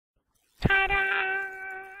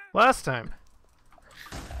last time.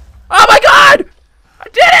 Oh my god! I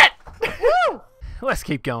did it! Woo! Let's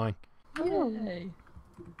keep going. Yay.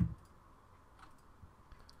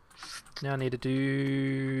 Now I need to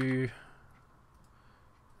do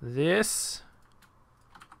this.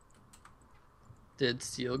 Did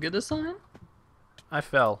Seal get a sign? I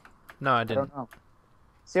fell. No, I I didn't. don't know.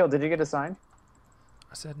 Seal, did you get a sign?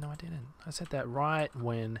 I said no, I didn't. I said that right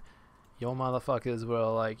when your motherfuckers were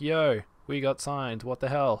like, "Yo, we got signs. What the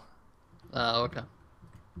hell?" Oh, okay.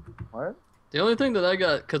 What? The only thing that I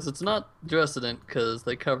got, because it's not resident, because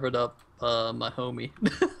they covered up my homie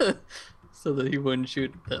so that he wouldn't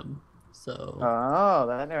shoot them. So. Oh,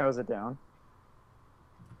 that narrows it down.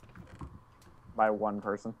 By one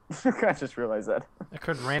person. I just realized that. It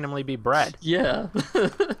could randomly be Brad. Yeah.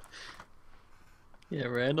 Yeah,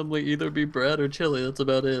 randomly either be bread or chili. That's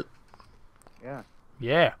about it. Yeah.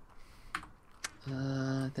 Yeah.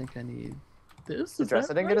 I think I need this. Did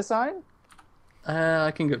Dresden get a sign?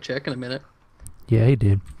 I can go check in a minute. Yeah, he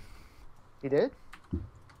did. He did?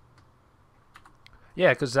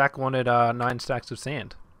 Yeah, because Zach wanted 9 stacks of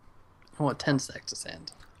sand. I want 10 stacks of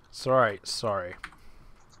sand. Sorry.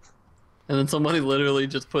 And then somebody literally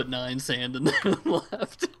just put 9 sand in there and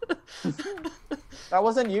left. That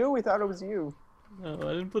wasn't you? We thought it was you. No,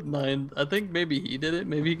 I didn't put 9. I think maybe he did it.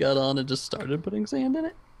 Maybe he got on and just started putting sand in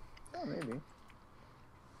it. Oh, maybe.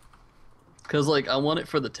 Because, like, I want it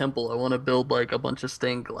for the temple. I want to build, like, a bunch of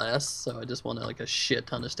stained glass. So I just want, like, a shit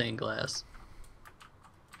ton of stained glass.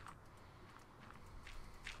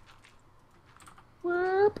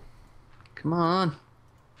 Whoop. Come on.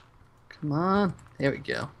 Come on. There we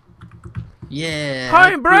go. Yeah.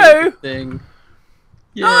 Hi, bro! Thing.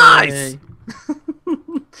 Nice! Yay.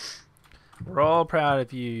 We're all proud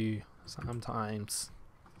of you sometimes.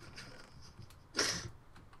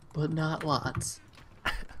 But not lots.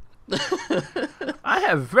 I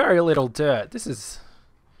have very little dirt. This is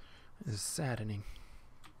saddening.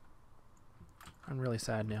 I'm really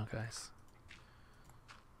sad now, guys.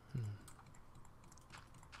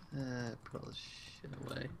 Put all this shit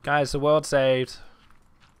away. Guys, the world saved.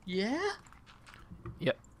 Yeah?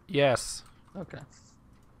 Yep. Yes. Okay.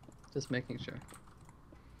 Just making sure.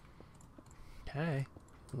 Okay.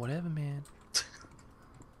 Whatever, man.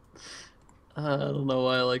 I don't know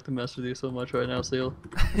why I like to mess with you so much right now, Seal.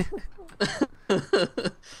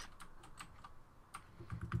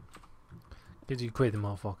 Did you quit the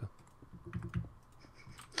motherfucker?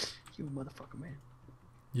 You motherfucker, man.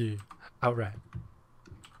 Yeah. Alright.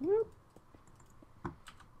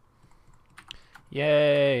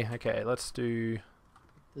 Yay. Okay, let's do...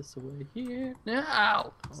 This away here.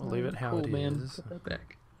 Now! I'll leave it how it man. is. Put that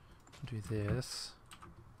back. Do this.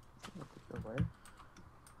 Away.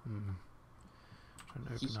 Trying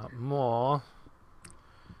to open up more.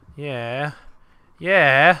 Yeah.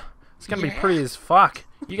 Yeah. It's gonna be pretty as fuck.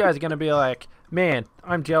 You guys are gonna be like, man,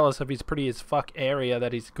 I'm jealous of his pretty as fuck area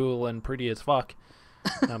that he's cool and pretty as fuck.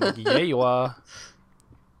 And I'm like, yeah, you are.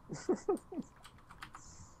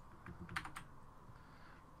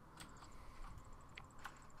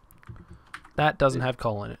 That doesn't have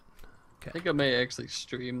coal in it. I think I may actually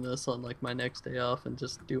stream this on like my next day off and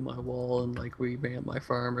just do my wall and like revamp my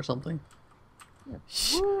farm or something.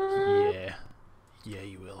 Yeah. Yeah,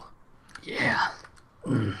 you will. Yeah.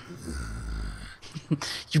 You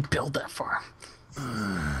build that farm.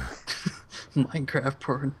 Minecraft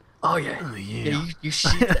porn. Oh yeah. Oh, yeah. Yeah, you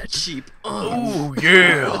sheep that sheep. Oh,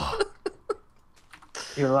 yeah.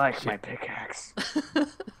 You like my pickaxe.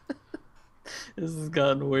 This has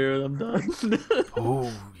gotten weird. I'm done. Oh,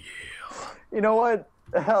 yeah. You know what?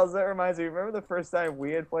 Hells, that reminds me. Remember the first time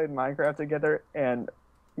we had played Minecraft together, and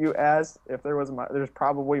you asked if there's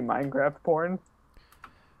probably Minecraft porn. Do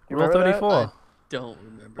you Rule remember 34. that? Don't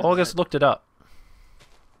remember. August looked it up.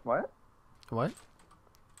 What? What?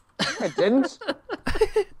 I didn't.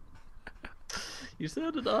 You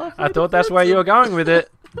said it off. I thought that's where you were going with it.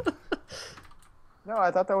 No,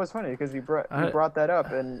 I thought that was funny because you brought that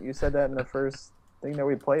up, and you said that in the first thing that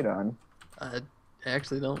we played on. I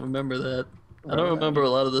actually don't remember that. I don't remember a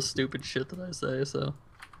lot of the stupid shit that I say, so.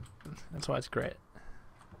 That's why it's great.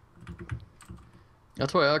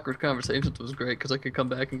 That's why Awkward Conversations was great, because I could come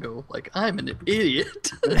back and go, like, I'm an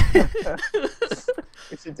idiot.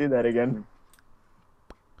 We should do that again.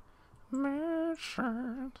 Wait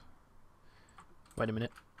a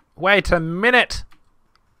minute. Wait a minute!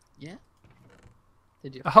 Yeah?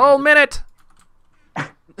 Did you? A whole minute! The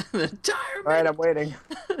entire Alright, I'm waiting.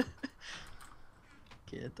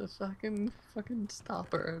 Get the fucking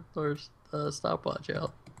stopper or stopwatch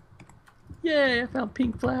out. Yay, I found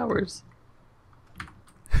pink flowers.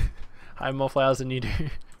 I have more flowers than you do.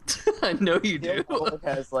 I know you do. It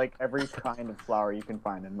has like every kind of flower you can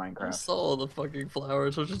find in I Minecraft. saw the fucking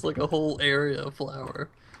flowers. It was just like a whole area of flower.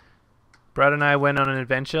 Brad and I went on an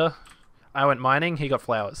adventure. I went mining. He got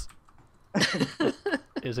flowers. It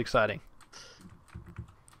was exciting.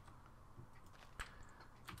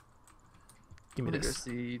 Give me I'm gonna go this.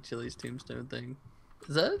 see Chili's tombstone thing.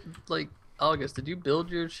 Is that like August? Did you build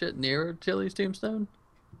your shit near Chili's tombstone,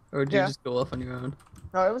 or did you Yeah. just go off on your own?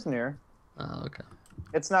 No, it was near. Oh, okay.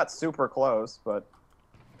 It's not super close, but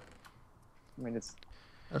I mean it's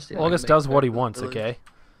I'll see if I can August make does it what he back to the wants, village. okay?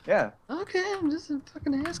 yeah. Okay, I'm just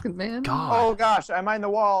fucking asking, man. God. Oh gosh, I mined the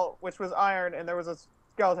wall, which was iron, and there was a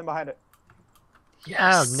skeleton behind it. Yes.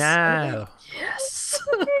 Oh, no. Yes.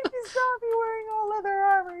 Baby zombie wearing all leather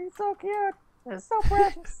armor. He's so cute. It's so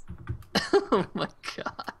precious. Oh my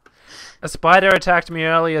god. A spider attacked me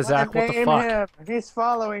earlier, Zach. What the Name fuck? him. He's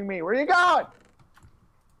following me. Where you going?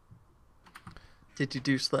 Did you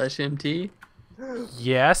do /MT?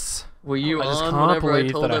 Yes. Were you I just on can't whenever I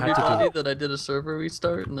believe told that I had to do everybody it. that I did a server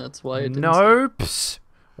restart, and that's why it didn't? Nope.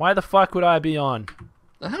 Why the fuck would I be on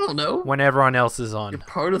I don't know. when everyone else is on? You're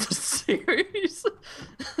part of the series.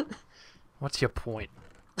 What's your point?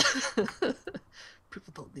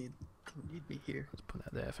 People don't need me here. Let's put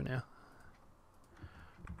that there for now.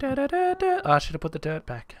 Da, da, da, da. Oh, I should have put the dirt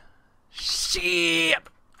back. Shit! Hey,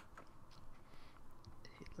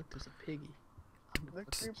 look, there's a piggy. The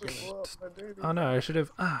creeper blew up my baby. Oh no, I should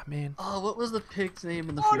have. Ah, man. Oh, what was the pig's name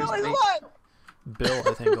in the Oh first no, he's game? alive! Bill,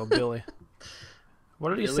 I think, or Billy. What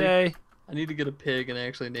did he Billy? say? I need to get a pig and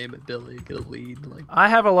actually name it Billy. Get a lead, like. I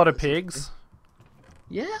have a lot of pigs.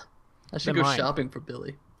 Yeah. I should They're go mine. shopping for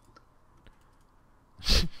Billy.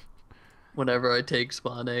 Whenever I take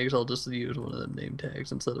spawn eggs, I'll just use one of them name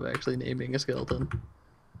tags instead of actually naming a skeleton.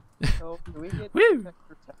 So, do we get Woo! name tags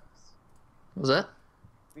through tasks? Was that?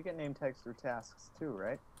 We get name tags through tasks too,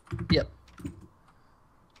 right? Yep.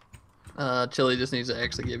 Chili just needs to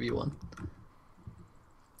actually give you one.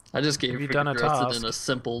 I just gave Have you Freaking done a Drusted task? in a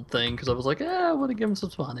simple thing because I was like, I want to give him some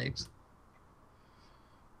spawn eggs.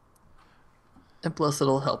 And plus,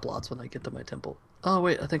 it'll help lots when I get to my temple. Oh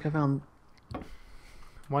wait, I think I found.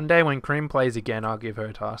 One day when Cream plays again, I'll give her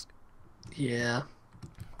a task. Yeah.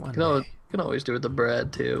 One Can always do it to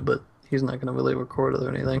Brad too, but he's not gonna really record it or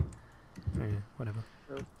anything. Yeah, whatever.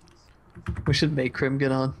 We should make Krim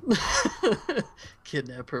get on.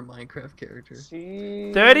 Kidnap her Minecraft character.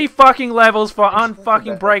 She... 30 fucking levels for Let's look at unfucking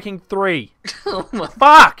that. breaking 3. Oh my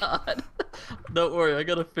Fuck! god. Don't worry, I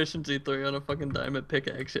got efficiency 3 on a fucking diamond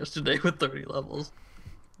pickaxe yesterday with 30 levels.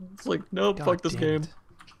 It's like, nope, God fuck this damn game.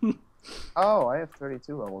 it. Oh, I have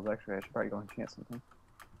 32 levels actually. I should probably go and chant something.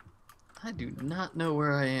 I do not know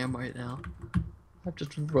where I am right now. I've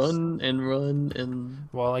just run and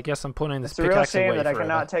Well, I guess I'm putting this It's a real pickaxe shame away that I forever.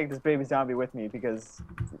 cannot take this baby zombie with me because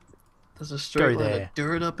there's a straight line there, of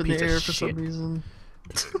dirt up in piece the of air for some shit. reason.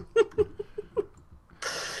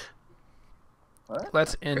 what?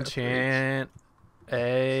 Let's enchant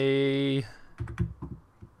an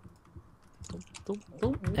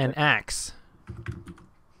axe.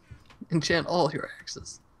 Enchant all your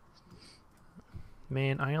axes.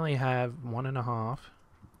 Man, I only have 1.5.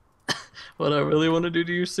 What I really want to do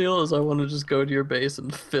to you, Seal, is I want to just go to your base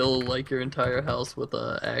and fill like your entire house with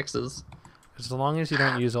axes. As long as you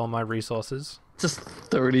don't use all my resources. Just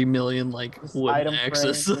 30 million like Just wooden item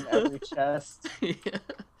axes. frames in every chest. Yeah.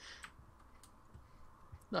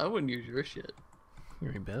 No, I wouldn't use your shit.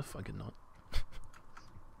 You better fucking not.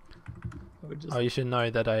 I would just. Oh, you should know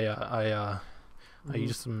that I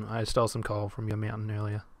I stole some coal from your mountain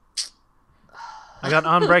earlier. I got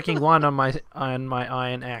unbreaking 1 on my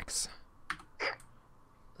iron axe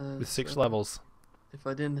with 6 levels. If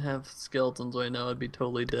I didn't have skeletons right now, I'd be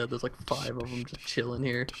totally dead. There's like 5 of them just chilling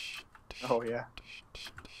here. Oh yeah.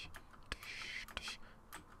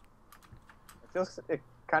 It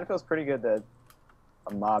kind of feels pretty good that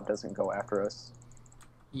a mob doesn't go after us.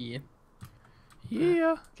 Yeah.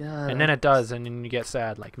 Yeah. God. And then it does, and then you get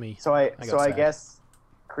sad like me. So I got sad. guess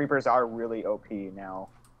creepers are really OP now.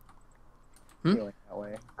 Hmm? Feeling that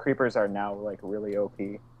way. Creepers are now like really OP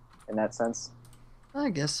in that sense. I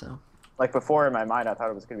guess so. Like before in my mind, I thought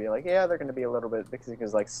it was gonna be like, yeah, they're gonna be a little bit because you can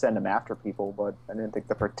like send them after people, but I didn't think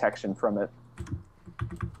the protection from it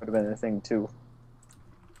would have been a thing too.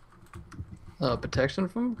 Protection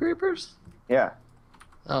from creepers? Yeah.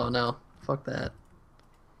 Oh no. Fuck that.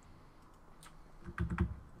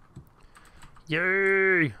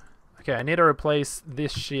 Yay! Okay, I need to replace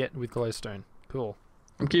this shit with glowstone. Cool.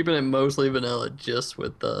 I'm keeping it mostly vanilla just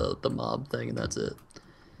with the mob thing, and that's it.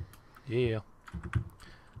 Yeah.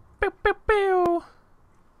 Pew, pew, pew.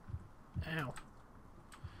 Ow.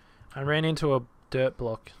 I ran into a dirt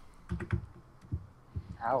block.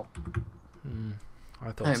 Ow.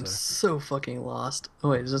 I thought I'm so. so fucking lost. Oh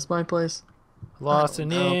wait, is this my place? Lost I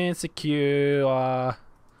and don't know. insecure. I It's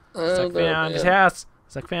like don't know, found his man. house.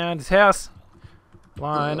 It's like found his house.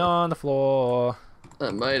 Lying on the floor.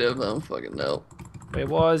 I might have. I don't fucking know. Where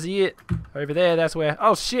was it? Over there. That's where.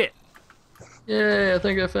 Oh shit! Yay! I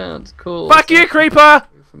think I found. Cool. Fuck So you, creeper!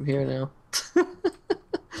 from here now.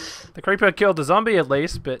 The creeper killed the zombie at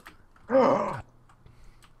least, but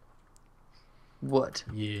What?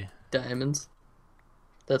 yeah, Diamonds?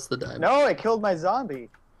 That's the diamond. No, it killed my zombie.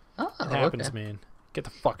 Oh, it happens, okay. man. Get the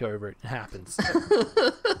fuck over it. It happens.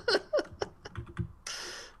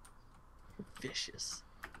 Vicious.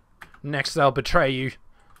 Next, I'll betray you.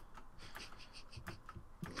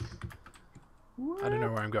 I don't know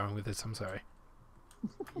where I'm going with this. I'm sorry.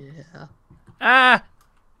 Yeah. Ah!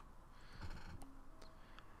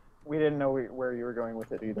 We didn't know where you were going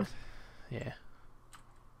with it either. Yeah.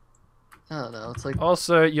 I don't know. It's like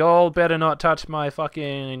Also, y'all better not touch my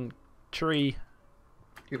fucking tree.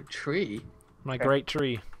 your tree. My Okay. great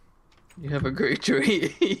tree. You have a great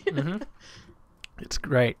tree. It's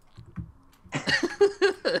great.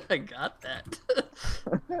 I got that.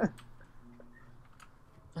 Oh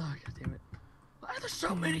god damn it! Why are there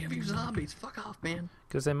so many of you zombies? Fuck off, man.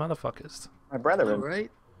 Because they're motherfuckers. My brethren.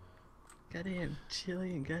 Alright. Goddamn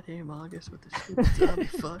Chili and goddamn August with the stupid zombie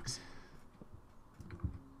fucks.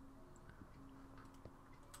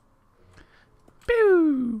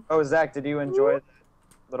 Pew! Oh, Zach, did you enjoy the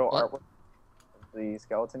little What? artwork of the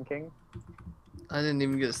Skeleton King? I didn't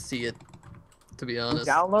even get to see it, to be You honest.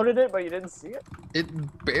 downloaded it, but you didn't see it?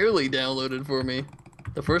 It barely downloaded for me.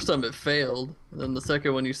 The first time it failed, and then the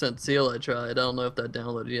second one you sent Seal I tried. I don't know if that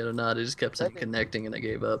downloaded yet or not. It just kept saying Second. connecting and I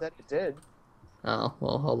gave up. That it did. Oh,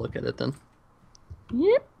 well, I'll look at it then.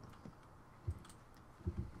 Yep.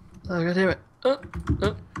 Oh, god damn it.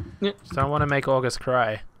 Yeah. Just don't want to make August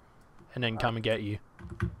cry. And then come and get you.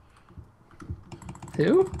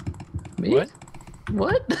 Who? Me? What?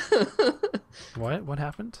 What? What? What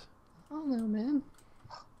happened? I don't know, man.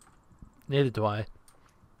 Neither do I.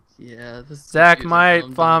 Yeah, this is Zach, confusing. my I'm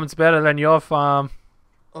done. farm's better than your farm.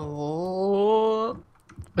 Oh.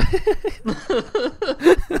 That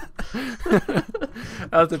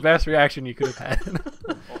was the best reaction you could have had.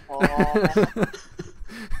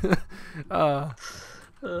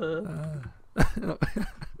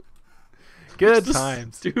 Good It's the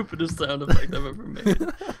times. Stupidest sound effect I've ever made.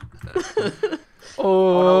 I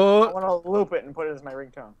Oh, want to loop it and put it as my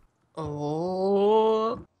ringtone.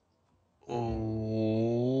 Oh.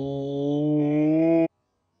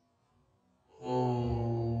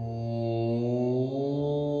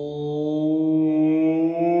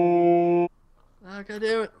 Ah, god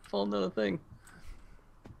damn it. Falling down a thing.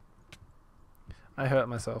 I hurt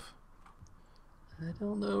myself. I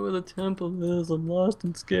don't know where the temple is. I'm lost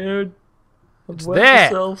and scared. I've It's wet there.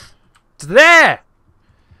 myself. It's there!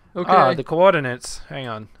 Okay. Ah, the coordinates. Hang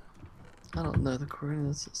on. I don't know the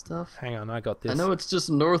coordinates and stuff. Hang on, I got this. I know it's just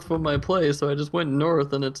north from my place, so I just went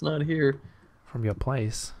north and it's not here. From your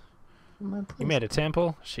place. My place. You made a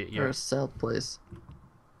temple? Shit, Or you're... a south place.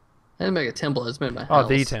 I didn't make a temple, I just made my Oh, house.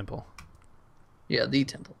 the temple. Yeah, the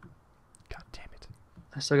temple. God damn it.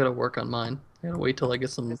 I still gotta work on mine. I gotta wait till I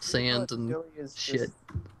get some It's sand because and Billy is shit. just,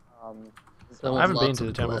 um, I I want haven't been lots to of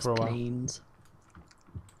the temple glass for a while. panes.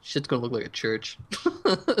 Shit's gonna look like a church.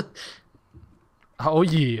 Oh,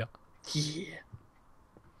 yeah. Yeah.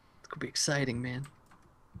 It's gonna be exciting, man.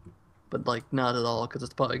 But, like, not at all, because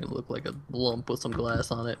it's probably gonna look like a lump with some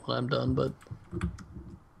glass on it when I'm done, but...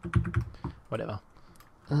 Whatever.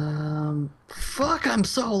 Fuck, I'm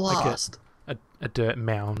so Like lost. A dirt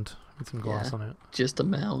mound with some glass Yeah. on it. Just a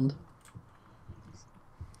mound.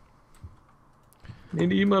 Need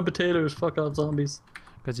to eat my potatoes, fuck off zombies.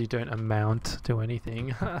 Because you don't amount to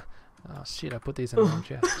anything. Oh, shit, I put these in the wrong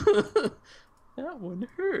chest. That one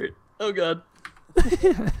hurt. Oh god.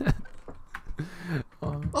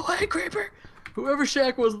 Oh hey creeper! Whoever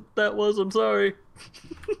Shaq was, I'm sorry.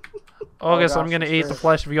 August, gosh, I'm going to it's eat the true.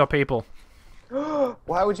 flesh of your people.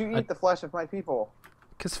 Why would you eat the flesh of my people?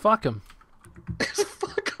 Because fuck them.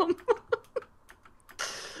 Fuck 'em.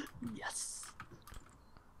 Yes.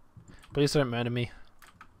 Please don't murder me.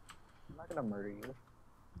 I'm not gonna murder you.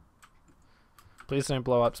 Please don't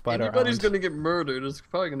blow up Spider Anybody's Island. gonna get murdered. It's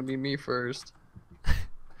probably gonna be me first.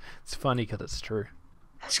 It's funny because it's true.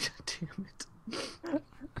 God damn it.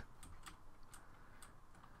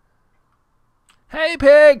 Hey,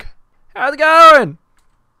 pig! How's it going?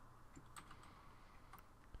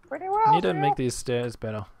 Pretty I well. need to pretty make well. these stairs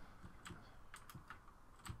better.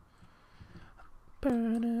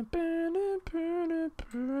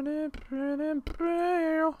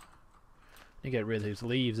 You get rid of these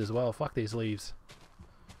leaves as well. Fuck these leaves.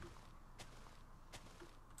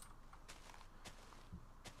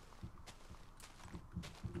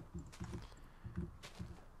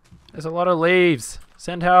 There's a lot of leaves.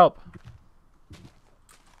 Send help.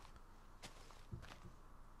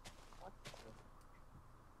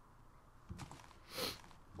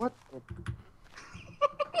 What? What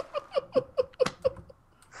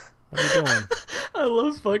are you doing? I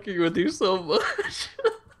love fucking with you so much.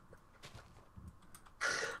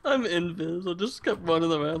 I'm invis. I just kept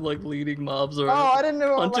running around like leading mobs around. Oh, I didn't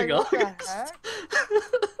know. Punching Like, what the August. heck?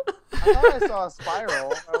 I thought I saw a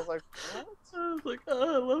spiral. I was like, what? I was like,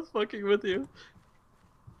 oh, I love fucking with you.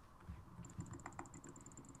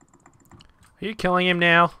 Are you killing him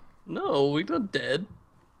now? No, we're not dead.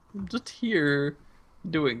 I'm just here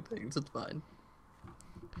doing things. It's fine.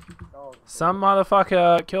 Oh, Some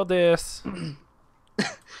motherfucker killed this.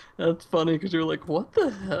 That's funny because you were like, what the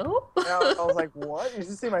hell? I was like, what? You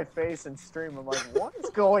should see my face in stream. I'm like, what is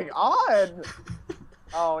going on?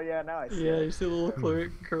 Oh, yeah, now I see Yeah, it. you see the little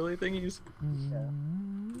curly thingies? Yeah.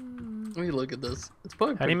 Let me look at this. It's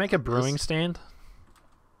probably How do you make a pretty close. brewing stand?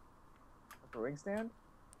 A brewing stand?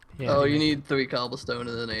 Yeah, Oh, how do you make- need 3 cobblestone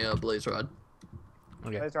and then a blaze rod.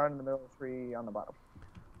 Okay. They start in the middle of the tree on the bottom.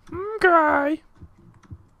 Okay.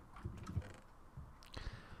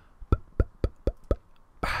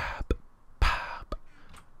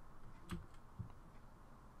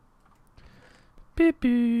 Beep,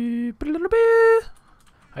 beep, ba-da-da-da.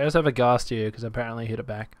 I also have a ghast here because apparently I hit it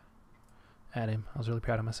back at him. I was really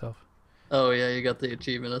proud of myself. Oh yeah, you got the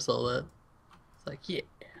achievement. I saw that. It's like, yeah.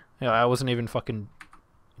 Yeah, I wasn't even fucking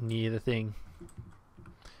near the thing.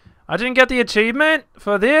 I didn't get the achievement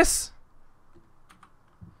for this.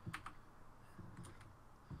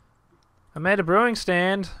 I made a brewing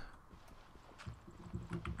stand.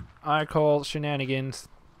 I call shenanigans.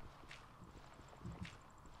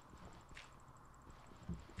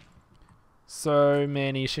 So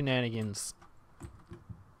many shenanigans.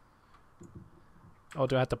 Oh,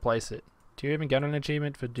 do I have to place it? Do you even get an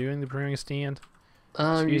achievement for doing the brewing stand? You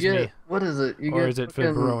Excuse get me. what is it? You Or get is it for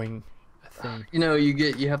fucking- brewing a thing? You know,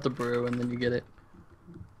 you have to brew and then you get it.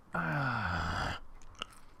 Ah,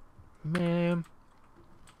 man.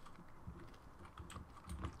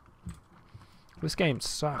 This game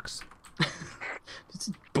sucks. This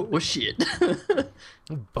is bullshit.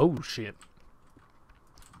 Bullshit.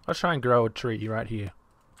 Let's try and grow a tree right here.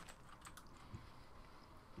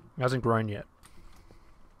 It hasn't grown yet.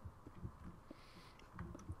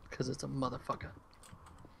 Because it's a motherfucker.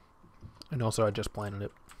 And also I just planted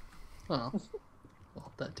it. Oh.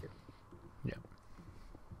 Well, that too.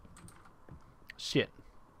 Shit.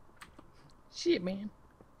 Shit, man.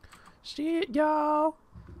 Shit, y'all.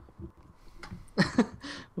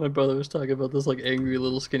 My brother was talking about this like angry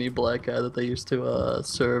little skinny black guy that they used to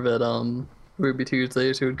serve at Ruby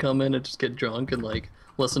Tuesdays, who would come in and just get drunk and like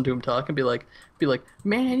listen to him talk and be like,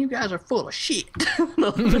 man, you guys are full of shit. And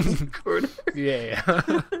I'll just record it. Yeah.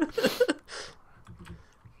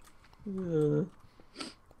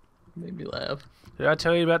 Made me laugh. Did I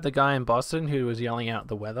tell you about the guy in Boston who was yelling out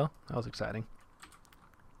the weather? That was exciting.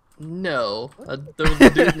 No, there was a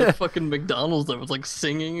dude in the fucking McDonald's that was like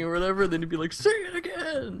singing or whatever. Then he'd be like, "Sing it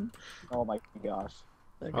again." Oh my gosh.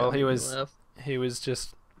 That Well, guy he made me was- laugh. He was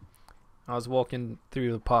just... I was walking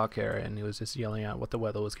through the park area and he was just yelling out what the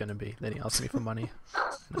weather was going to be. Then he asked me for money.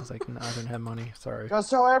 And I was like, no, I don't have money. Sorry. Just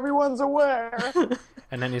so everyone's aware.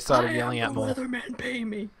 And then he started yelling I out am more. the weatherman, pay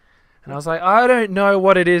me. And I was like, I don't know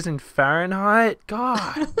what it is in Fahrenheit.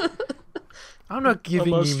 God. I'm not giving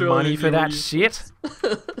you Australian, money for you that idiot. shit.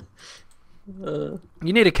 Uh,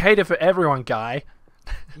 You need to cater for everyone, guy.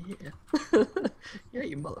 yeah. Yeah,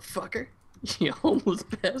 you motherfucker. You homeless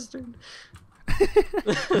bastard.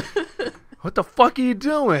 What the fuck are you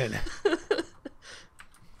doing?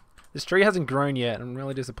 This tree hasn't grown yet. I'm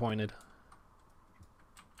really disappointed.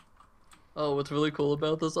 Oh, what's really cool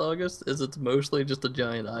about this, August, is it's mostly just a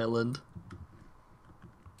giant island.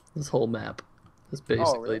 This whole map is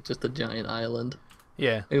basically really? just a giant island.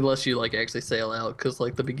 Yeah. Unless you like actually sail out, because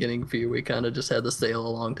like the beginning view, we kind of just had to sail a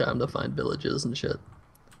long time to find villages and shit.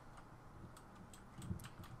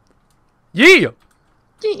 Yeah!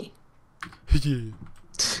 Yeah. Yeah.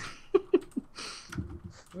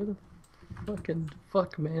 Where the fucking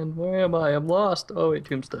fuck, man? Where am I? I'm lost. Oh wait,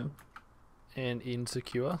 tombstone. And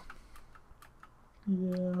insecure.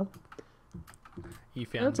 Yeah. You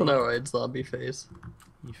found That's me. an alright zombie face.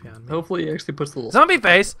 You found me. Hopefully he actually puts the little. Zombie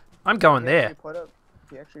face! I'm going He there. actually put up-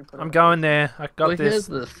 he actually put I'm up- going there. I got Well, he has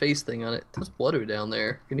this. the face thing on it. There's water down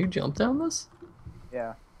there. Can you jump down this?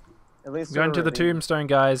 Yeah. At least I'm going to the ravine. tombstone,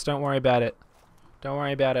 guys. Don't worry about it. Don't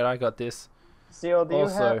worry about it. I got this. Seal,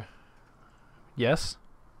 Also, yes.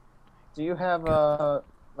 do you have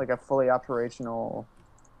like a fully operational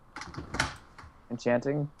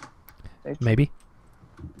enchanting station? Maybe.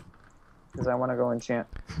 Because I want to go enchant.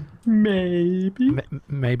 Maybe.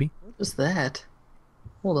 Maybe. What is that?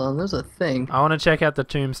 Hold on, there's a thing. I want to check out the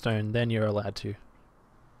tombstone. Then you're allowed to.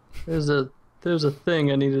 There's a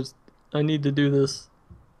thing I need to do this.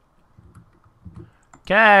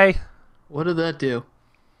 Okay. What did that do?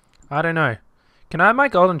 I don't know. Can I have my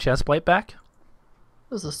golden chest plate back?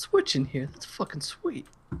 There's a switch in here. That's fucking sweet.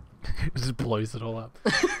 It just blows it all up.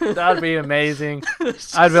 That'd be amazing.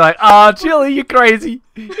 I'd be like, "Oh, Chili, you crazy.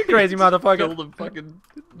 You crazy motherfucker." Build a fucking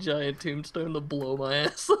giant tombstone to blow my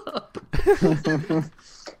ass up.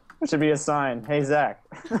 It should be a sign. Hey, Zach.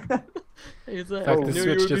 Hey, Zach, Fuck, I the knew switch you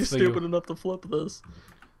would be just for you. stupid enough to flip this.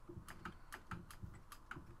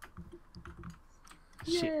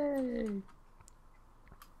 Shit. Yay!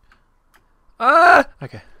 Ah!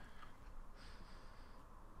 Okay.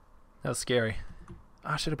 That was scary.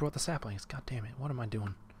 I should have brought the saplings. God damn it. What am I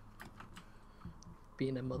doing?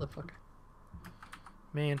 Being a motherfucker.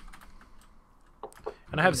 Man.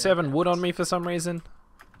 And I have 7 wood on me for some reason.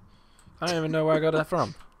 I don't even know where I got that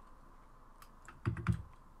from.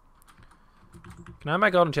 Can I have my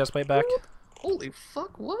golden chest plate back? Holy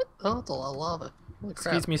fuck, what? Oh, that's a lot of lava. Holy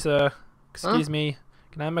crap. Excuse me, sir. Excuse me.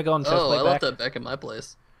 Can I have my golden chest Oh, plate I back? left that back in my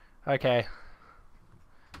place. Okay.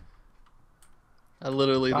 I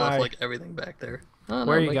literally Bye. left like everything back there. Oh, Where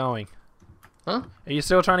no, are you like- going? Huh? Are you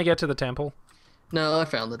still trying to get to the temple? No, I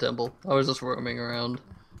found the temple. I was just roaming around.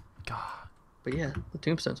 God. But yeah, the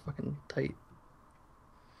tombstone's fucking tight.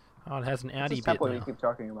 Oh, it has an What's outie this bit temple now. you keep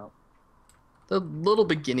talking about? The little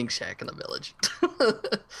beginning shack in the village.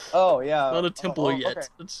 Oh, yeah. Not a temple yet. Okay.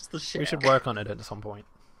 It's just the shack. We should work on it at some point.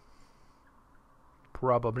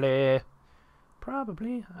 Probably.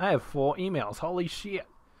 Probably. I have 4 emails. Holy shit.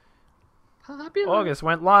 Popular. August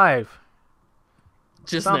went live.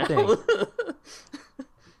 Just something. now.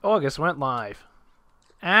 August went live.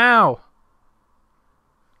 Ow!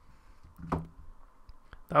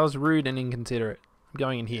 That was rude and inconsiderate. I'm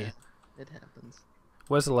going in here. It happens. Where's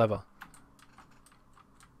Where's the lever?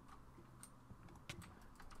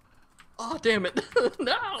 Oh, damn it.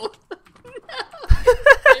 No!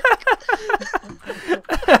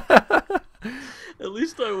 At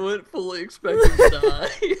least I went fully expecting to die.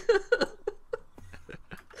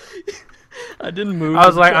 I didn't move. I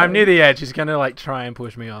was like, I'm time. near the edge. He's gonna like try and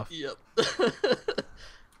push me off. Yep.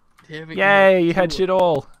 Damn it, Yay! You had two- shit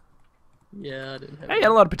all. Yeah, I didn't have Hey, you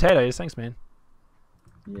had a lot of potatoes. Thanks, man.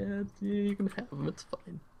 Yeah, you can have them. It's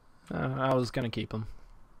fine. I was gonna keep them.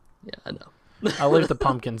 Yeah, I know. I'll leave the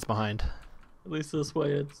pumpkins behind. At least this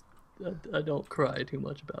way, I don't cry too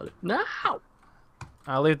much about it. No.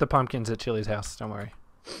 I'll leave the pumpkins at Chili's house. Don't worry.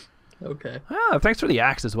 Okay. Ah, thanks for the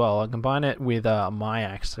axe as well. I'll combine it with my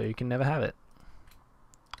axe, so you can never have it.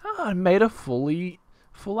 Ah, I made a full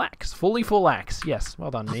axe. Fully full axe. Yes,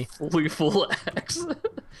 well done, me. Fully full axe.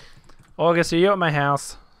 August, are you at my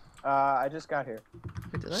house? I just got here.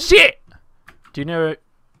 Wait, did I? Shit! Do you know?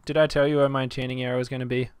 Did I tell you where my enchanting arrow is going to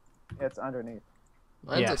be? It's underneath.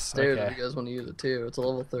 Mine's Yes, upstairs okay. if you guys want to use it too. It's a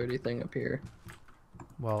level 30 thing up here.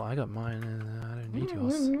 Well, I got mine, and I don't need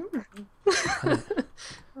yours.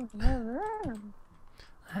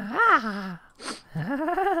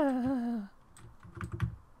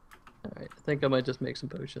 Alright, I think I might just make some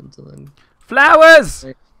potions and then... Flowers!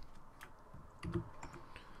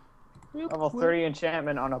 Level 30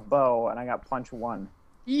 enchantment on a bow, and I got punch 1.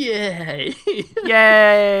 Yay!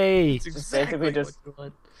 Yay! It's Just exactly basically what just- you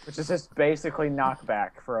want. Which is just basically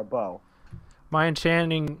knockback for a bow. My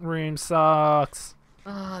enchanting room sucks.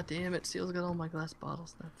 Ah, damn it. Seal's got all my glass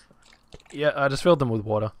bottles. That's fuck. Yeah, I just filled them with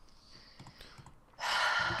water.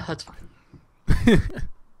 That's fine.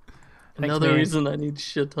 Another man. reason I need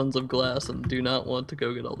shit tons of glass and do not want to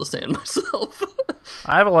go get all the sand myself.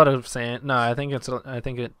 I have a lot of sand. No, I think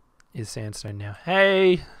it is sandstone now.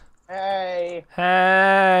 Hey, Hey!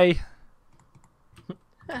 hey,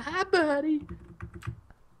 Hi, buddy.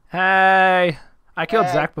 hey! I killed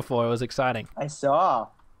Hey. Zach before. It was exciting. I saw.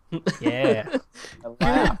 Yeah. I Good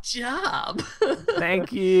laughed. job.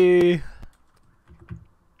 Thank you.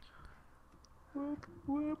 Whoop,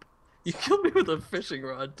 whoop. You killed me with a fishing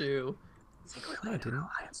rod too. No, I didn't.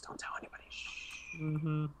 Alliance, don't tell anybody. Shh.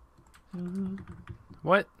 Mm-hmm. Mm-hmm.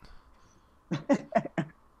 What?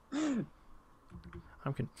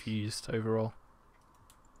 I'm confused overall.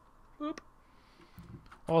 Whoop.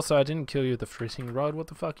 Also, I didn't kill you with a fishing rod. What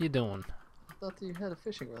the fuck are you doing? I thought that you had a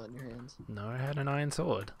fishing rod in your hands. No, I had an iron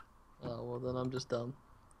sword. Oh, well then I'm just dumb.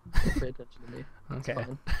 Don't pay attention to me. It's Okay.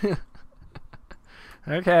 fine.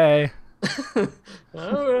 Okay.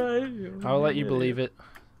 Alright. I'll let you believe it.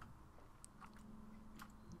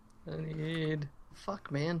 I need...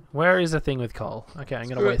 Fuck, man. Where is the thing with coal? Okay, I'm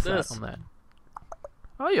gonna Screw waste this. that on that.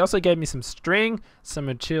 Oh, you also gave me some string,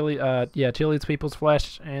 some chili, chili's people's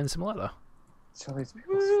flesh, and some leather. Chili's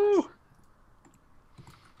Woo!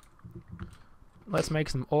 Let's make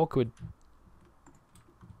some awkward.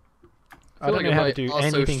 I feel don't like know how to might do also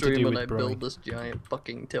anything to stream do when with I brewing. build this giant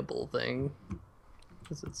fucking temple thing.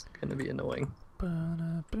 Because it's gonna be annoying.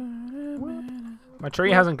 My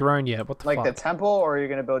tree hasn't grown yet. What the Like fuck? the temple, or are you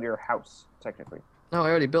gonna build your house technically, No, I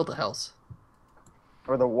already built a house.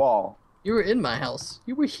 or the wall? You were in my house.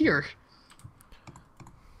 You were here.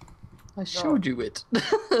 I showed you it.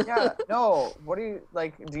 Yeah. No. What do you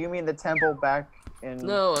like? Do you mean the temple back in?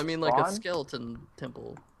 No, I mean like a Spawn? skeleton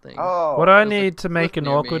temple thing. Oh. What do I There's a need to make cliff an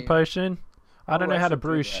near awkward me. potion? I don't Oh, know I how to should do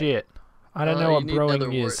brew that. shit. I don't know you what need brewing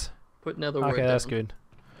netherwort. is. Put netherwort Okay, that's down. good.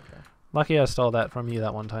 Okay. Lucky I stole that from you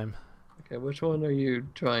that one time. Okay, which one are you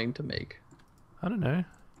trying to make? I don't know.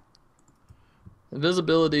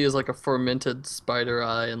 Invisibility is like a fermented spider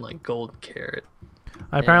eye and like gold carrot.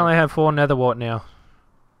 I apparently have 4 netherwort now.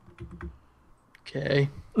 Okay.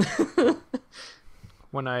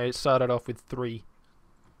 When I started off with 3.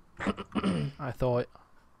 I thought.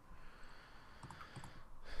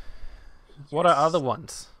 What are other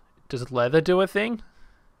ones? Does leather do a thing?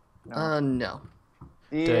 No.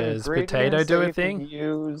 The Does potato ingredients do that a you thing? can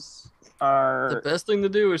use The are best thing to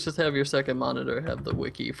do is just have your second monitor have the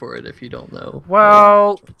wiki for it if you don't know.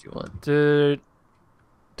 Well, what you want.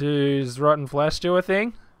 does rotten flesh do a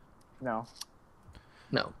thing? no.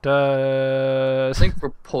 No. I Does think for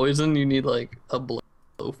poison you need like a blow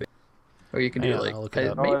face. Or you can do Hang on, like I'll look it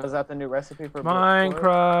up. Oh, is that the new recipe for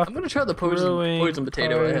Minecraft? I'm gonna try the Brewing poison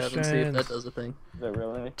potato I have and see if that potions. does a thing. Is it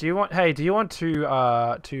really? Do you want? Hey, do you want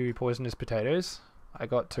two poisonous potatoes? I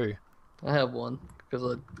got 2. I have one because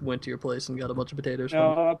I went to your place and got a bunch of potatoes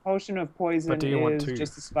No, a potion of poison do you want is two?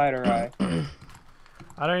 just a spider eye.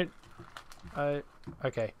 I don't.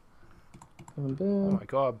 Okay. from. Oh Boom, my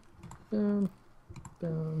god. boom,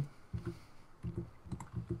 boom.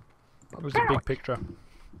 It was a big picture.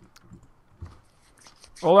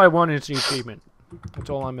 All I want is the achievement. That's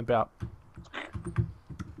all I'm about.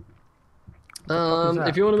 that?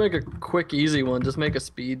 If you want to make a quick, easy one, just make a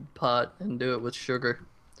speed pot and do it with sugar.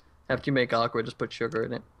 After you make aqua, just put sugar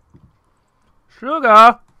in it.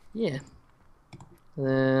 Sugar. Yeah.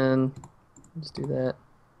 Then let's do that.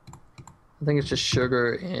 I think it's just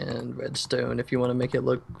sugar and redstone if you want to make it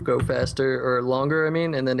go faster or longer, I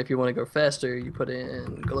mean. And then if you want to go faster, you put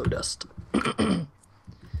in glow dust.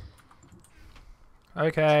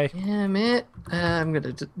 Okay. Damn it. I'm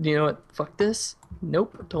gonna, you know what? Fuck this.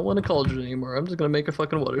 Nope. Don't want a cauldron anymore. I'm just gonna make a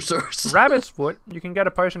fucking water source. Rabbit's foot. You can get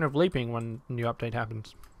a potion of leaping when new update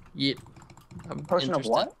happens. Yep. I'm Potion of interested.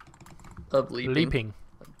 what? Of leaping. Leaping.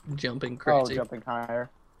 Jumping Oh, crazy. jumping higher.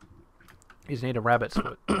 You just need a rabbit's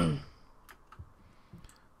foot. I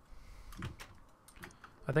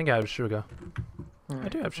think I have sugar. I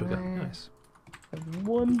do have sugar. Nice.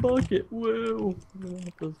 One bucket. Whoa. I'm gonna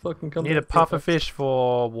have to fucking come Need a back puffer up. fish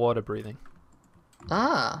for water breathing.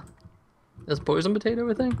 Ah. Is poison potato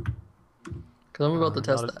a thing? Because I'm about to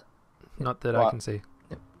test not a- that. Not that I What? can see.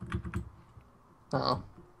 Uh-oh.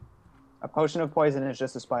 A potion of poison is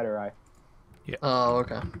just a spider eye. Oh,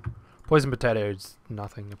 okay. Poison potato is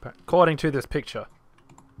nothing, according to this picture.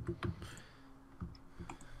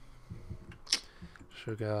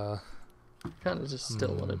 Sugar. Kind of just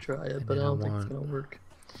still want to try it, but I then I don't think it's want- going to work.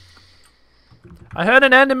 I heard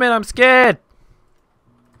an Enderman. I'm scared.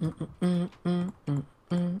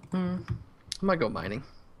 I might go mining.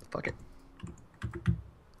 Fuck it.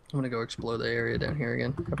 I'm gonna go explore the area down here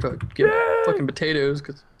again. I have to get fucking potatoes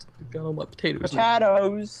because I got all my potatoes. now.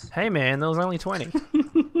 Potatoes. Hey man, there was only 20.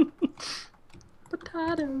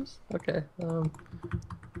 Potatoes. Okay.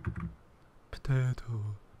 Potato.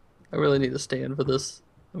 I really need a stand for this.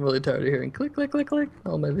 I'm really tired of hearing click, click, click, click.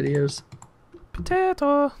 All my videos.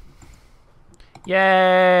 Potato.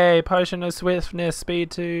 Yay! Potion of swiftness, speed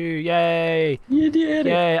 2. Yay! You did it.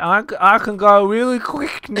 Yay! I can go really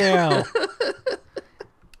quick now.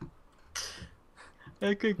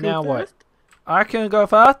 I could go Now what? fast. I can go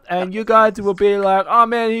fast, and you guys will be like, "Oh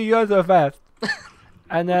man, you guys are fast,"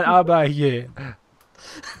 and then I'll be like, "Yeah."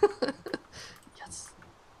 Yes.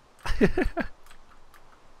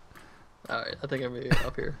 Alright, I think I'm gonna get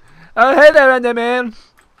up here. Oh, hey there, Enderman!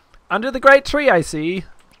 Under the great tree, I see.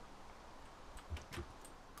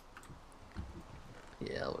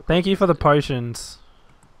 Yeah, look. Thank you for the potions.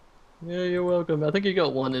 Yeah, you're welcome. I think you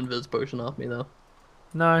got one invis potion off me though.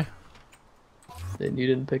 No, And you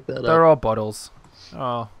didn't pick that they're up. all bottles.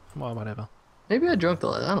 Oh, Well, whatever. Maybe I drank the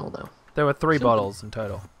last. I don't know. There were 3 Should've bottles in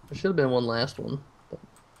total. There should have been one last one. But...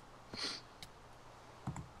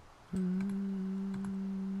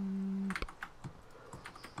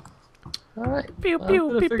 All right. Pew, I'm pew,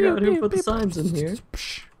 gonna pew, figure pew, out who pew, put the pew. signs in here.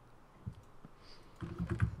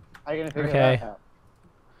 How are you gonna figure Okay. that out?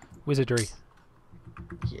 Wizardry.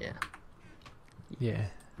 Yeah. Yeah.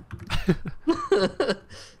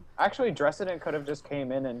 Actually, Dresden could have just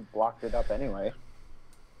came in and blocked it up anyway.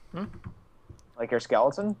 Hmm? Like your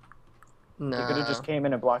skeleton? Nah. He could have just came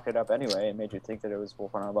in and blocked it up anyway and made you think that it was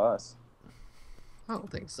one of us. I don't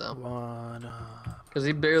think so. One. Because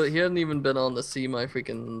he hadn't even been on to see my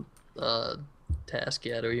freaking task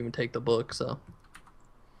yet, or even take the book. So.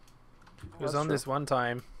 He was That's on true. this one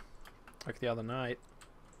time, like the other night.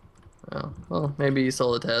 Oh, well, maybe he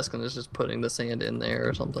saw the task and is just putting the sand in there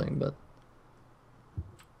or something. But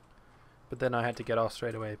Then I had to get off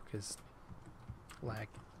straight away because lag.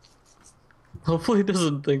 hopefully he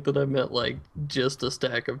doesn't think that I meant like just a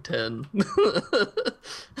stack of 10.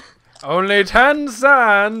 Only 10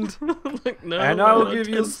 sand, Like, no, and I I'll want give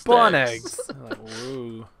 10 you spawn stacks. eggs. I'm like,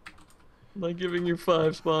 woo. I'm like giving you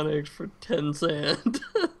 5 spawn eggs for 10 sand.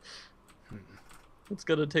 It's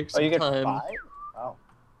gonna take Oh, some you get time. 5? Oh.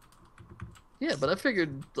 Yeah, but I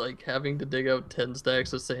figured like having to dig out 10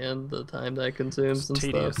 stacks of sand, the time that consumes and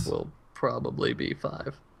tedious. stuff will probably be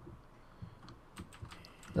 5.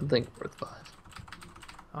 I think worth 5.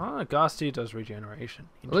 Oh, Ghastly does regeneration.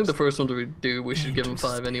 I think the first one we do, we should give them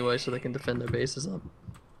 5 anyway, so they can defend their bases up.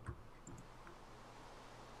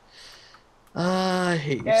 I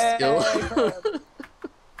hate you, Yay, Seal. crap.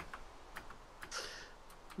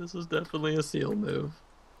 This is definitely a Seal move.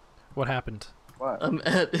 What happened? What? I'm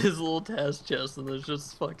at his little task chest and there's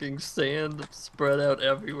just fucking sand spread out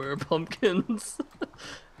everywhere, pumpkins.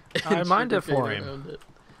 I and mind it sugarcane for him. around it.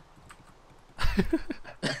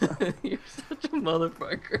 You're such a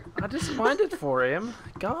motherfucker. I just minded for him.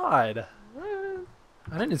 God.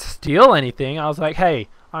 I didn't steal anything. I was like, hey,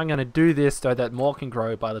 I'm going to do this so that more can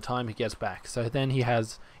grow by the time he gets back. So then he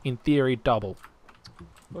has, in theory, double.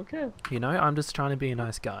 Okay. You know, I'm just trying to be a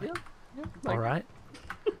nice guy. Yeah, All right?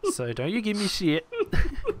 So don't you give me shit.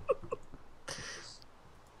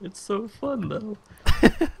 It's so fun though.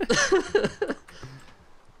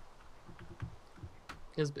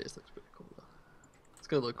 His base looks pretty cool though. It's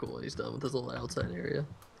gonna look cool when he's done with his little outside area.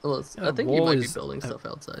 Unless Yeah, I think he wall might be is- building stuff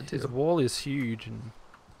outside His too. wall is huge and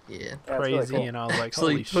Yeah. Yeah, it's really crazy, cool. and I was like,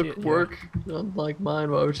 Actually holy took shit. yeah. work, unlike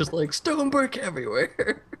mine, where I was just like stonework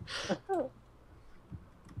everywhere.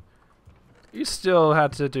 You still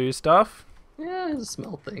had to do stuff. Yeah, I just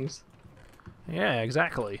smell things. Yeah,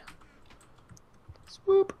 exactly.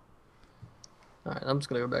 Swoop. Alright, I'm just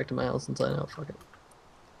gonna go back to my house and sign out. Fuck it.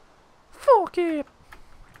 Fuck it.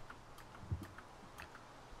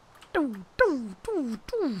 Doo, doo, doo,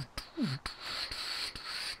 doo, doo.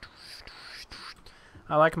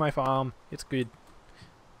 I like my farm. It's good.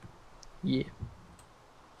 Yeah.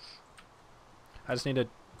 I just need to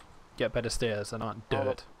get better stairs and not Oh,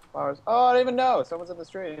 dirt. Flowers. Oh, I didn't even know. Someone's in the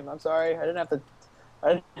stream. I'm sorry. I didn't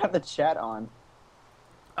have the chat on.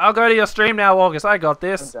 I'll go to your stream now, August. I got I'm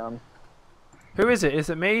this. dumb. Who is it? Is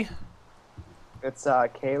it me? It's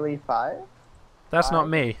Kaylee5. That's not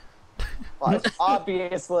me. Well, it's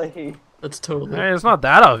obviously. That's totally. Hey, it's not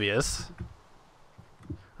that obvious.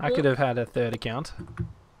 I could have had a third account.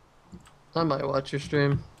 I might watch your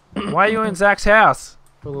stream Why are you in Zach's house?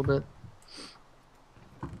 for a little bit.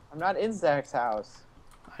 I'm not in Zach's house.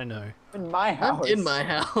 I know. I'm in my house. I'm in my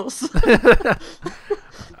house.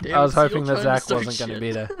 Damn I was it, Seal hoping that trying to Zach start wasn't going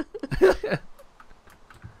to shit. be there.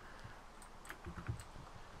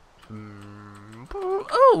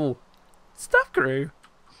 Oh! Stuff grew.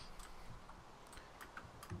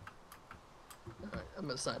 Alright, I'm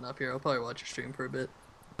gonna sign off here. I'll probably watch your stream for a bit.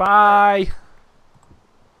 Bye.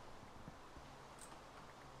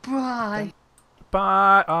 Bye.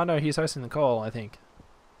 Bye. Oh no, he's hosting the call, I think.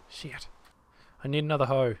 Shit. I need another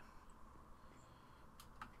hoe.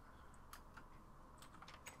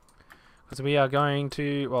 Because we are going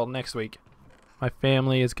to, well, next week. My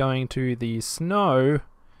family is going to the snow.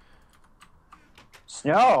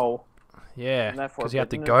 Snow. Yeah, Isn't that because you have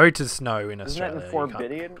to forbidden? go to snow in Isn't Australia. that in You can't-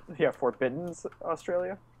 Forbidden? Yeah, Forbidden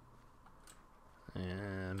Australia.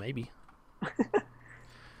 Maybe.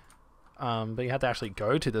 But you have to actually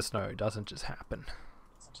go to the snow. It doesn't just happen.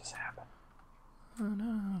 Doesn't just happen. Oh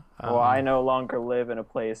no. Well, I no longer live in a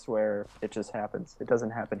place where it just happens. It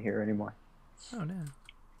doesn't happen here anymore. Oh no.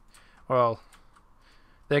 Well,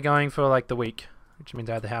 they're going for like the week, which means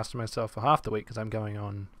I have the house to myself for half the week because I'm going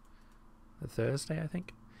on the Thursday, I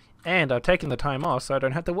think. And I've taken the time off so I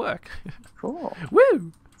don't have to work. Cool.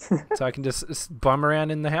 Woo! So I can just bum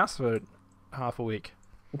around in the house for half a week.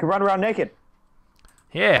 You can run around naked.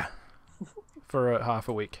 Yeah. For half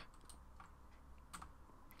a week.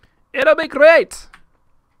 It'll be great!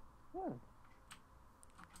 Yeah.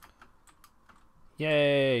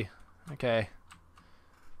 Yay. Okay.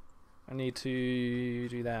 I need to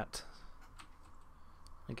do that.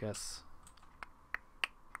 I guess.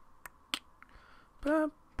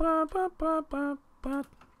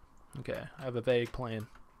 Okay, I have a vague plan.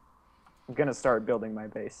 I'm gonna start building my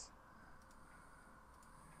base,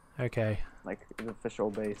 Okay. like an official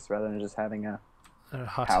base, rather than just having a A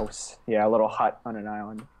hut. house. Yeah, a little hut on an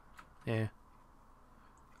island. Yeah.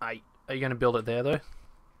 Are you gonna build it there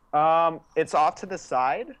though? It's off to the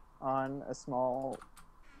side on a small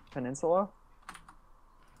peninsula.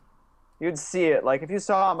 You'd see it, like if you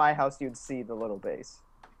saw my house, you'd see the little base.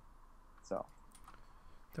 So.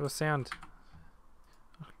 There was sound.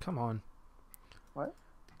 Oh, come on. What?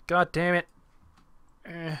 God damn it.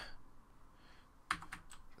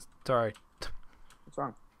 Sorry. What's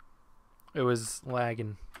wrong? It was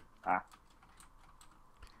lagging. Ah.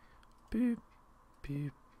 Boop,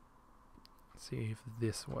 boop. Let's see if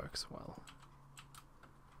this works well.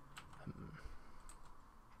 I don't know.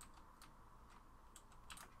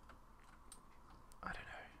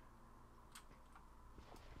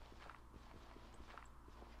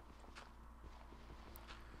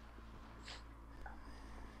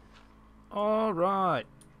 All right.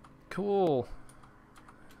 Cool.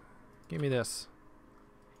 Give me this.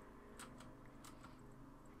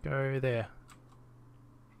 Go there.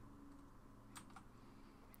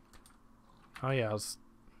 Oh yeah, I was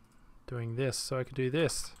doing this so I could do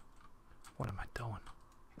this. What am I doing?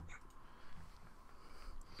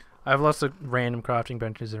 I have lots of random crafting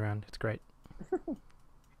benches around. It's great.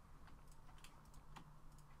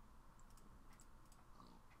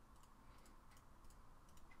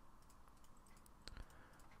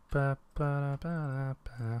 Ba, ba, ba,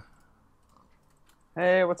 ba.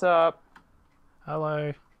 Hey, what's up?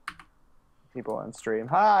 Hello. People on stream.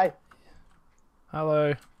 Hi.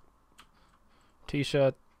 Hello.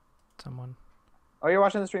 T-shirt. Someone. Oh, you're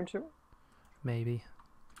watching the stream too? Maybe.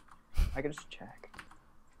 I can just check.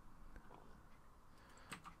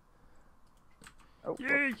 Oh,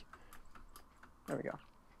 Yay! there we go.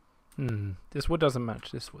 This wood doesn't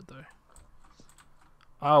match this wood though.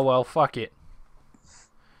 Oh well, fuck it.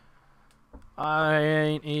 I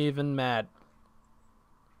ain't even mad.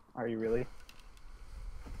 Are you really?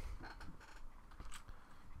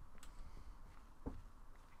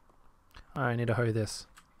 I need to hoe this.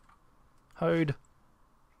 Hoed.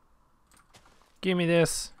 Give me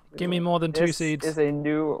this. Give me more than 2 seeds. This is a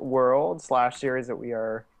new world / series that we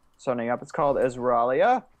are starting up. It's called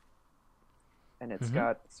Ezrahlia. And it's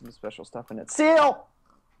got some special stuff in it. Seal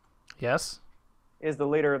Yes? is the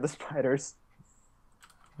leader of the spiders.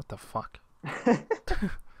 What the fuck?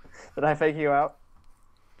 Did I fake you out?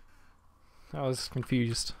 I was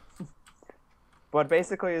confused. But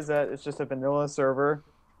basically is that it's just a vanilla server.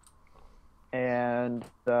 And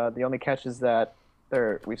the only catch is that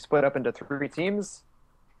we've split up into 3 teams.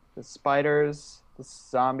 The spiders, the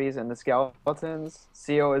zombies, and the skeletons.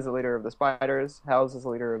 Seal is the leader of the spiders. House is the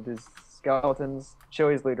leader of the skeletons.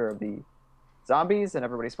 Chili is leader of the zombies. And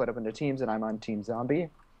everybody split up into teams, and I'm on Team Zombie.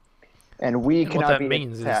 And we And cannot what that be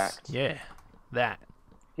means attacked. is, yeah, that.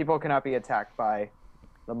 People cannot be attacked by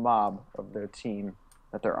the mob of their team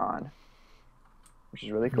that they're on. Which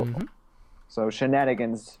is really cool. So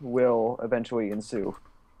shenanigans will eventually ensue.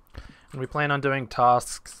 And we plan on doing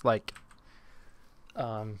tasks like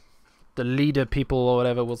the leader people or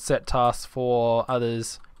whatever will set tasks for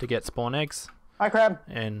others to get spawn eggs. Hi, Crab.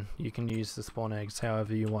 And you can use the spawn eggs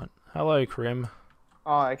however you want. Hello, Krim.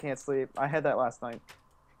 Oh, I can't sleep. I had that last night.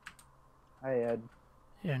 I had.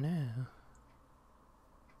 Yeah, no.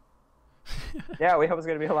 Yeah, we hope it's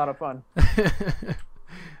going to be a lot of fun.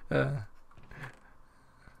 I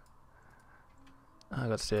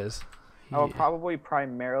got stairs. I will probably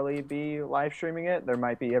primarily be live streaming it. There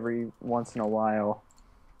might be every once in a while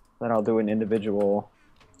that I'll do an individual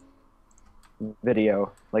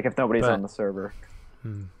video. Like if nobody's on the server.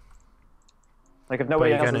 Like if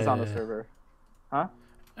nobody else is on the server. Huh?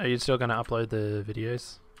 Are you still going to upload the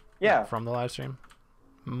videos? Yeah. From the live stream?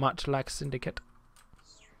 Much like Syndicate.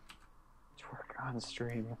 Work on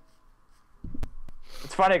stream.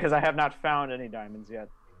 It's funny because I have not found any diamonds yet.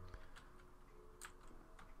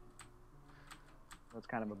 That's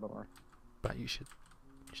kind of a bummer. But you should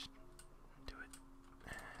do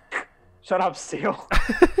it. Shut up, Seal.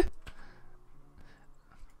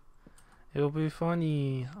 It'll be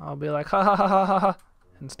funny. I'll be like, ha ha ha ha ha,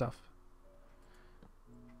 and stuff.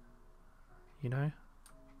 You know?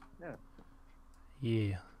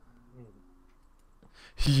 Yeah.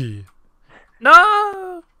 Yeah.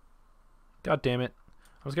 No! God damn it.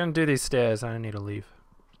 I was going to do these stairs. I need to leave.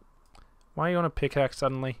 Why are you on a pickaxe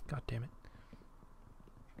suddenly? God damn it.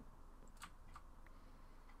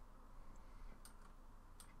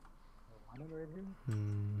 Right here?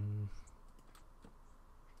 Hmm.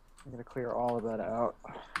 I'm gonna clear all of that out.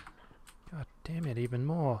 God damn it, even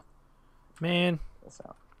more. Man, This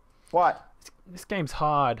out. What? this game's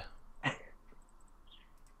hard.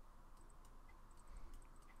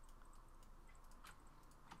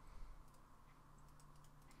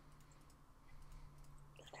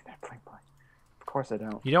 That bling bling. Of course I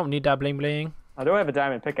don't. You don't need that bling bling. I do have a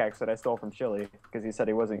diamond pickaxe that I stole from Chili because he said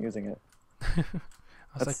he wasn't using it.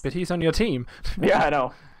 I was like, but he's on your team. Yeah, I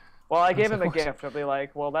know. Well, I gave was him like, a what? gift. I'll be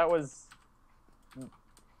like, well, that was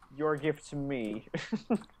your gift to me.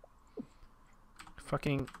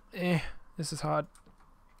 Fucking, this is hard.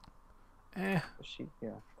 Yeah,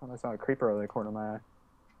 thought I saw a creeper over the corner of my eye.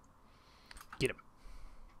 Get him.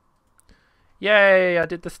 Yay, I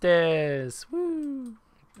did the stairs. Woo.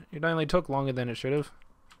 It only took longer than it should have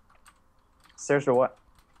Stairs to what?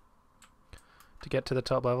 to get to the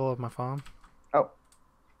top level of my farm. Oh.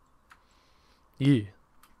 Yeah.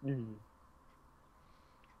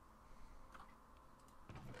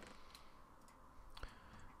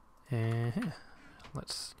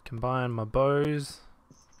 Let's combine my bows.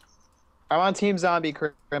 I'm on Team Zombie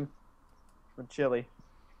Crim with Chili.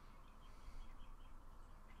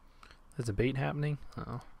 There's a beat happening.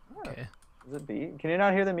 Oh, Yeah. okay. Is it B? Can you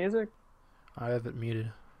not hear the music? I have it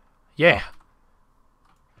muted. Yeah.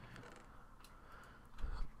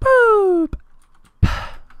 Boop.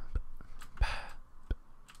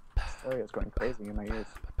 Stereo's going crazy in my ears.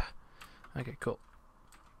 Okay, cool.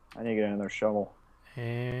 I need to get another shovel.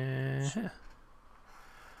 And As soon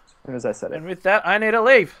as I said it. with that, I need to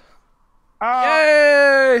leave.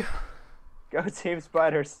 Oh! Yay! Go Team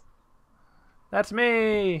Spiders. That's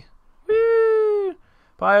me. Woo!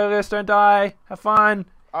 Bye, August. Don't die. Have fun.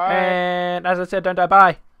 Alright. And as I said, don't die.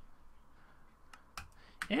 Bye.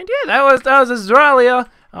 And yeah, that was Ezrahlia.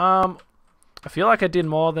 I feel like I did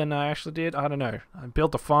more than I actually did. I don't know. I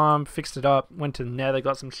built a farm, fixed it up, went to the Nether,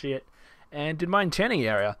 got some shit, and did my enchanting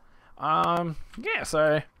area. Yeah,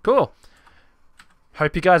 so cool.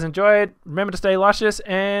 Hope you guys enjoyed. Remember to stay luscious,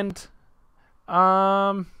 and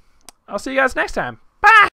I'll see you guys next time.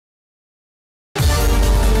 Bye.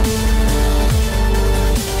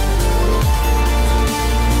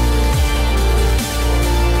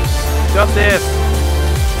 Got this.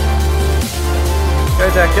 Go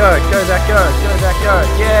Zach, go. Go Zach, go. Go Zach, go.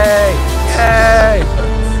 Yay!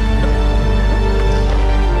 Yay!